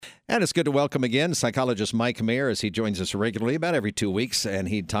And it's good to welcome again psychologist Mike Mayer as he joins us regularly about every 2 weeks. And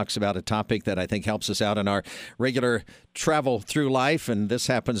he talks about a topic that I think helps us out in our regular travel through life. And this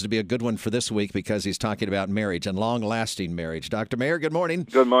happens to be a good one for this week because he's talking about marriage and long-lasting marriage. Dr. Mayer, good morning.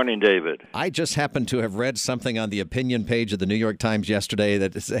 Good morning, David. I just happened to have read something on the opinion page of the New York Times yesterday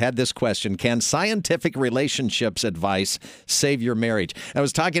that had this question: can scientific relationships advice save your marriage? I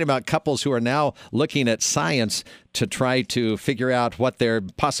was talking about couples who are now looking at science to try to figure out what their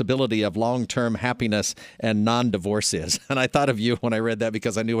possibility of long-term happiness and non-divorce is. And I thought of you when I read that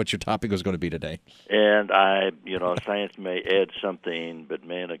because I knew what your topic was going to be today. And science may add something, but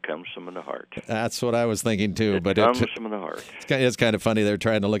man, it comes from the heart. That's what I was thinking too. It comes from the heart. It's kind of funny. They're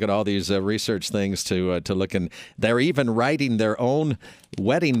trying to look at all these research things to look, and they're even writing their own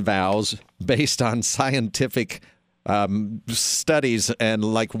wedding vows based on scientific studies. And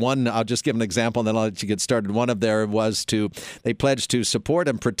like one, I'll just give an example and then I'll let you get started. One of there was they pledged to support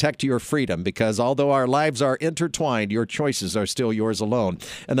and protect your freedom because although our lives are intertwined, your choices are still yours alone.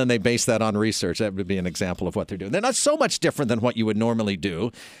 And then they base that on research. That would be an example of what they're doing. They're not so much different than what you would normally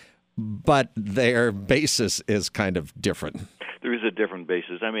do, but their basis is kind of different. There is a different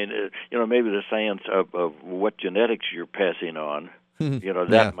basis. I mean, maybe the science of what genetics you're passing on,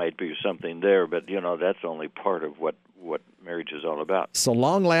 that might be something there, but, that's only part of what marriage is all about. So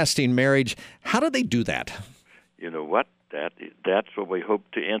long-lasting marriage, how do they do that? You know what? That's what we hope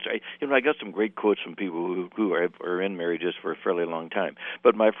to answer. I got some great quotes from people who are in marriages for a fairly long time.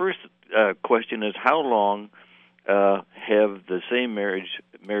 But my first question is, how long have the same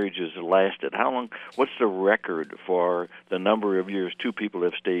marriages lasted? How long? What's the record for the number of years two people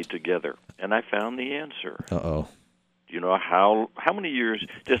have stayed together? And I found the answer. Uh-oh. How many years?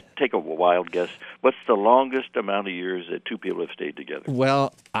 Just take a wild guess. What's the longest amount of years that two people have stayed together?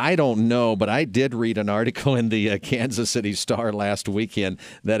 Well, I don't know, but I did read an article in the Kansas City Star last weekend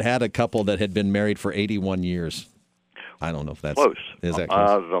that had a couple that had been married for 81 years. I don't know if that's close. Is that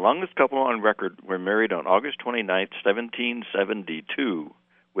close? The longest couple on record were married on August 29th, 1772,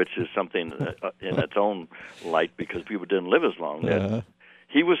 which is something in its own light because people didn't live as long then.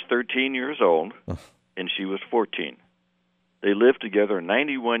 He was 13 years old, and she was 14. They lived together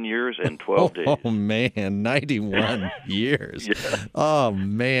 91 years and 12 days. Oh, man, 91 years. Yeah. Oh,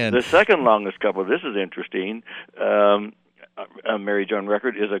 man. The second longest couple, this is interesting, a marriage on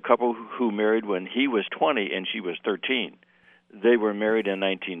record, is a couple who married when he was 20 and she was 13. They were married in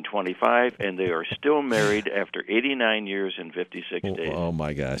 1925, and they are still married after 89 years and 56 days. Oh,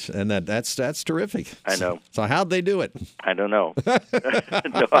 my gosh. And that's terrific. I know. So how'd they do it? I don't know.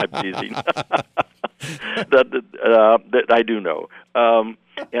 No, I'm teasing. that I do know.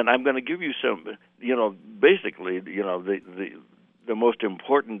 And I'm going to give you some, basically, the most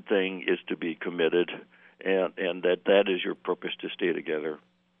important thing is to be committed, and that is your purpose to stay together.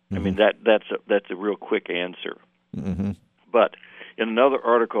 Mm-hmm. I mean, that's a real quick answer. Mm-hmm. But in another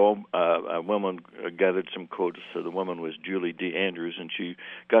article, a woman gathered some quotes. So the woman was Julie D. Andrews, and she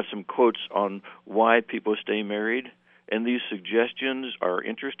got some quotes on why people stay married. And these suggestions are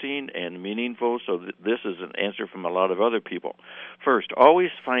interesting and meaningful, so this is an answer from a lot of other people. First, always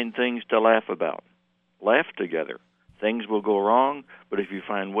find things to laugh about. Laugh together. Things will go wrong, but if you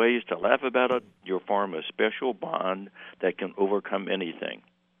find ways to laugh about it, you'll form a special bond that can overcome anything.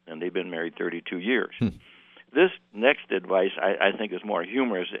 And they've been married 32 years. This next advice, I think, is more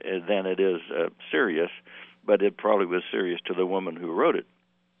humorous than it is serious, but it probably was serious to the woman who wrote it.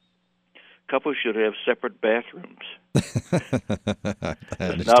 Couples should have separate bathrooms.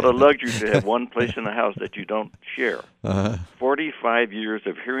 It's not a luxury to have one place in the house that you don't share. 45 years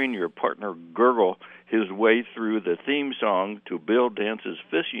of hearing your partner gurgle his way through the theme song to Bill Dance's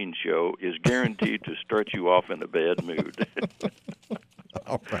fishing show is guaranteed to start you off in a bad mood.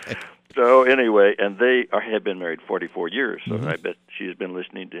 All right. So anyway, and they have been married 44 years, so I bet she's been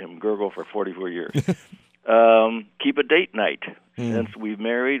listening to him gurgle for 44 years. Keep a date night. Since we've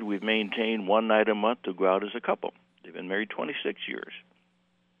maintained one night a month to go out as a couple. They've been married 26 years.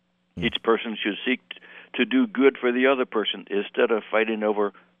 Each person should seek to do good for the other person instead of fighting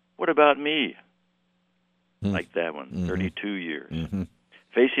over, what about me? Like that one, 32 years.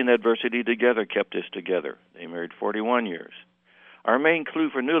 Facing adversity together kept us together. They married 41 years. Our main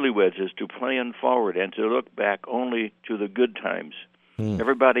clue for newlyweds is to plan forward and to look back only to the good times.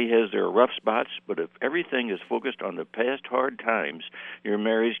 Everybody has their rough spots, but if everything is focused on the past hard times, your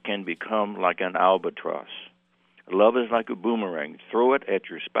marriage can become like an albatross. Love is like a boomerang. Throw it at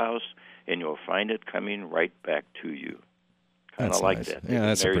your spouse, and you'll find it coming right back to you. Kind of like nice. that. Yeah,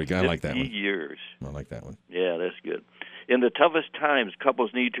 that's a pretty good. I like that one. 50 years. I like that one. Yeah, that's good. In the toughest times,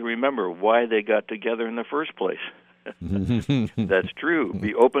 couples need to remember why they got together in the first place. That's true.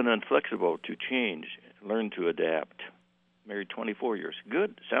 Be open and flexible to change. Learn to adapt. Married 24 years.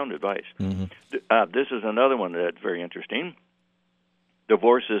 Good, sound advice. This is another one that's very interesting.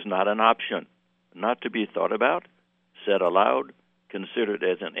 Divorce is not an option, not to be thought about, said aloud, considered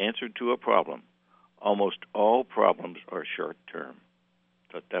as an answer to a problem. Almost all problems are short-term.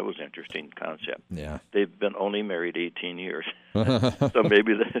 Thought that was an interesting concept. Yeah. They've been only married 18 years. So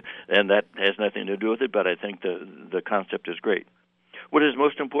maybe, and that has nothing to do with it, but I think the concept is great. What is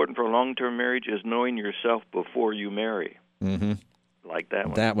most important for a long-term marriage is knowing yourself before you marry. Mm-hmm. Like that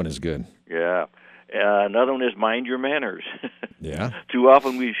one. That one is good. Yeah. Another one is mind your manners. Yeah. Too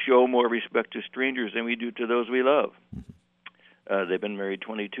often we show more respect to strangers than we do to those we love. They've been married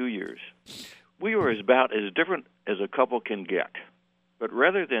 22 years. We are about as different as a couple can get. But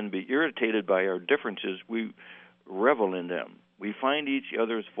rather than be irritated by our differences, we revel in them. We find each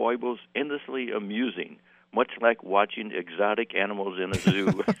other's foibles endlessly amusing, much like watching exotic animals in a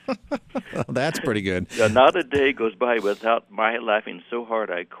zoo. That's pretty good. Not a day goes by without my laughing so hard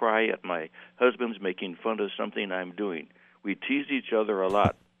I cry at my husband's making fun of something I'm doing. We tease each other a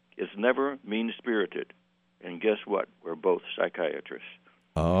lot. It's never mean-spirited. And guess what? We're both psychiatrists.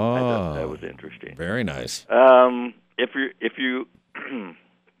 Oh, I thought that was interesting. Very nice. If you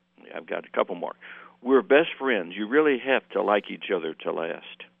I've got a couple more. We're best friends. You really have to like each other to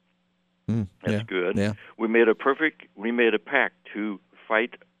last. That's good. Yeah. We made a pact to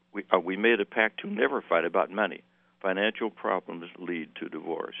fight. We made a pact to never fight about money. Financial problems lead to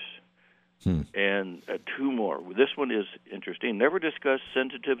divorce. And two more. This one is interesting. Never discuss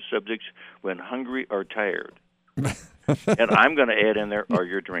sensitive subjects when hungry or tired. And I'm going to add in there, or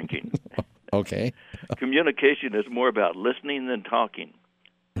you're drinking. Okay. Communication is more about listening than talking.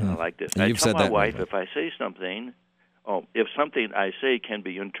 I like this. I tell my wife if I say something, if something I say can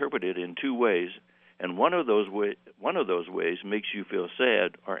be interpreted in two ways, and one of those ways makes you feel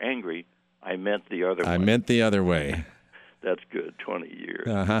sad or angry, I meant the other way. I meant the other way. That's good. 20 years.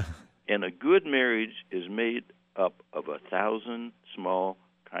 Uh-huh. And a good marriage is made up of 1,000 small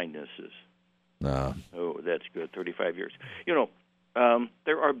kindnesses. Oh, that's good. 35 years.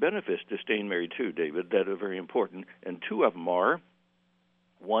 There are benefits to staying married too, David, that are very important, and two of them are.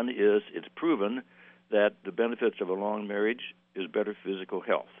 One is it's proven that the benefits of a long marriage is better physical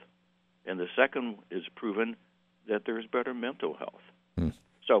health. And the second is proven that there's better mental health.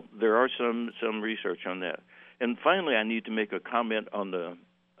 So there are some research on that. And finally, I need to make a comment on the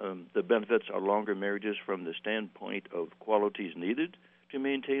benefits of longer marriages from the standpoint of qualities needed to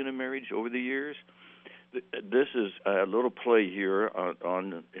maintain a marriage over the years. This is a little play here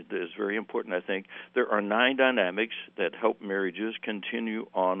on it is very important, I think. There are 9 dynamics that help marriages continue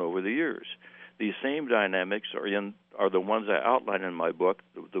on over the years. These same dynamics are the ones I outline in my book,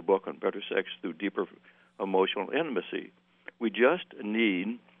 the book on better sex through deeper emotional intimacy. We just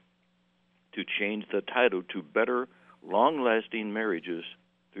need to change the title to Better Long-Lasting Marriages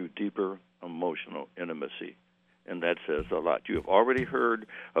Through Deeper Emotional Intimacy. And that says a lot. You have already heard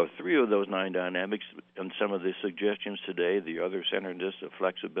of 3 of those 9 dynamics and some of the suggestions today, the other centeredness, the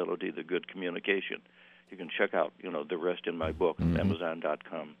flexibility, the good communication. You can check out, the rest in my book,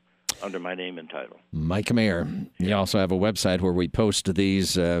 Amazon.com, under my name and title. Mike Mayer. You also have a website where we post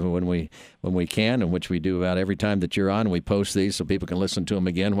these when we can, and which we do about every time that you're on. We post these so people can listen to them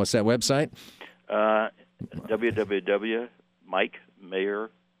again. What's that website?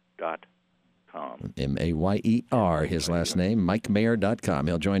 www.mikemayer.com. Mayer, his last name, MikeMayer.com.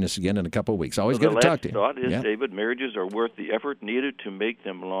 He'll join us again in a couple of weeks. Always good to talk to you. The last thought is, David, marriages are worth the effort needed to make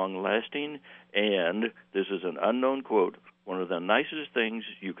them long-lasting, and this is an unknown quote, one of the nicest things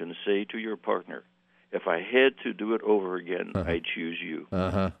you can say to your partner. If I had to do it over again, I'd choose you.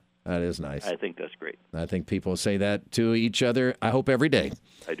 That is nice. I think that's great. I think people say that to each other, I hope, every day.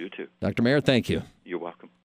 I do, too. Dr. Mayer, thank you.